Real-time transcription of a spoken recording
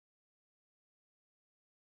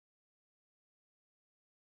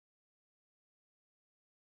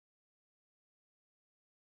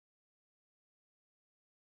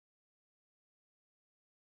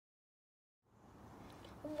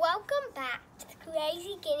Welcome back to the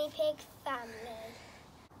Crazy Guinea Pig family.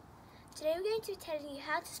 Today we're going to be telling you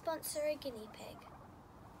how to sponsor a guinea pig.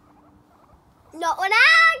 Not on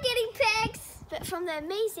our guinea pigs, but from the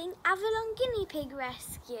amazing Avalon Guinea Pig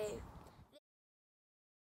Rescue.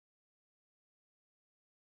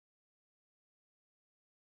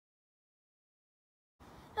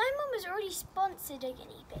 My mum has already sponsored a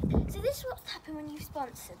guinea pig, so this is what's happened when you've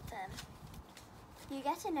sponsored them. You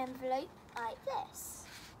get an envelope like this.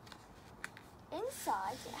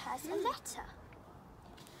 Inside it has a letter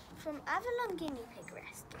from Avalon Guinea Pig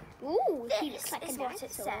Rescue. Ooh, this he looks like is a what it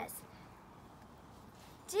dinosaur. says.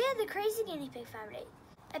 Dear the Crazy Guinea Pig family,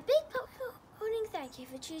 a big morning thank you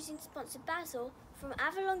for choosing to sponsor Basil from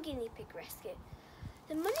Avalon Guinea Pig Rescue.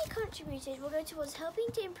 The money contributed will go towards helping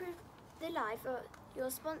to improve the life of your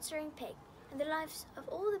sponsoring pig and the lives of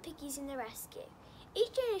all the piggies in the rescue.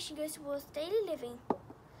 Each donation goes towards daily living,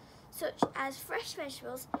 such as fresh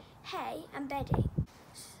vegetables, hay and bedding.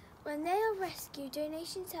 When they are rescued,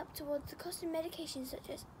 donations help towards the cost of medications such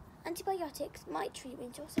as antibiotics, mite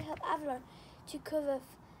treatment, also help Avalon to cover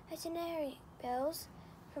veterinary bills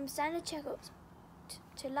from standard checkups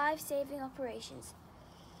to life-saving operations.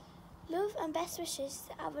 Love and best wishes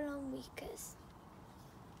to Avalon Weekers.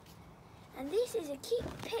 And this is a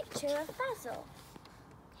cute picture of Basil.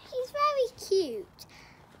 He's very cute,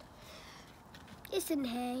 isn't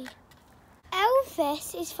he?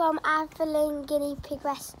 Elvis is from Avalon Guinea Pig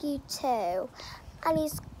Rescue too, and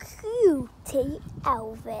he's cutie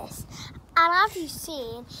Elvis. And as you've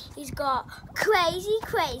seen, he's got crazy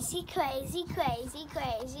hair.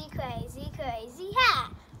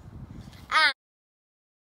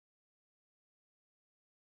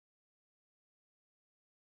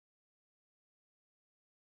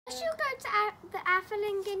 And you go to the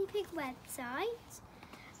Avalon Guinea Pig website,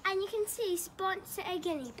 and you can see sponsor a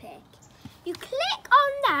guinea pig. You click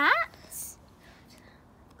on that,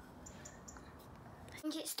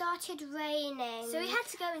 and it started raining. So we had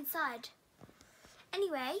to go inside.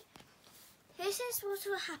 Anyway, this is what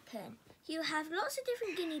will happen. You have lots of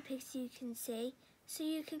different guinea pigs you can see, so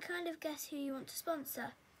you can kind of guess who you want to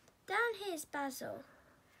sponsor. Down here is Basil.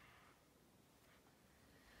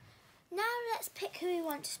 Now let's pick who we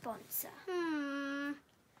want to sponsor.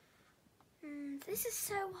 This is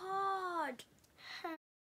so hard.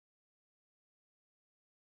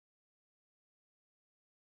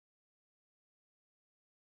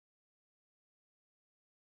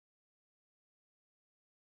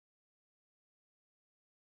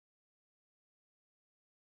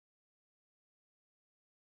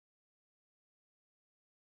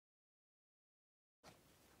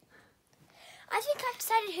 I think I've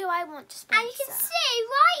decided who I want to sponsor. And you can see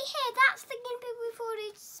right here, that's the guinea pig we've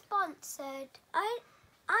already sponsored. I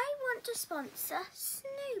want to sponsor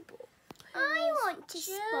Snowball. I want to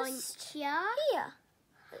sponsor here.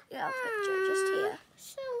 Yeah, picture just here.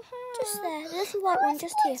 So Just there. The little white one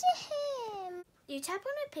just here. Him. You tap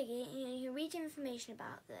on a piggy and you read information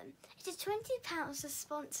about them. It is £20 to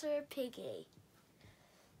sponsor a piggy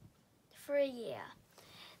for a year.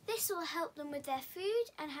 This will help them with their food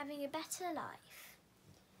and having a better life.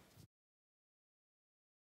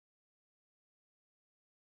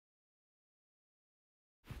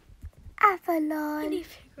 Avalon Guinea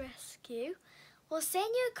Pig Rescue will send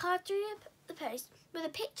you a card through the post with a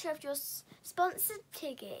picture of your sponsored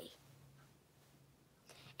piggy.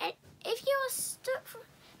 And if you're stuck for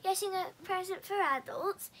getting a present for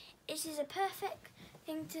adults, it is a perfect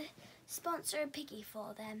thing to sponsor a piggy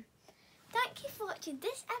for them. Thank you for watching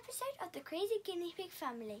this episode of the Crazy Guinea Pig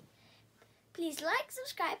family. Please like,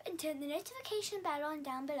 subscribe and turn the notification bell on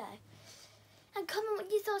down below. And comment what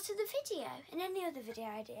you thought of the video and any other video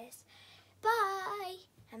ideas. Bye!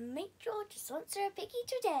 And make sure to sponsor a piggy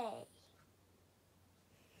today.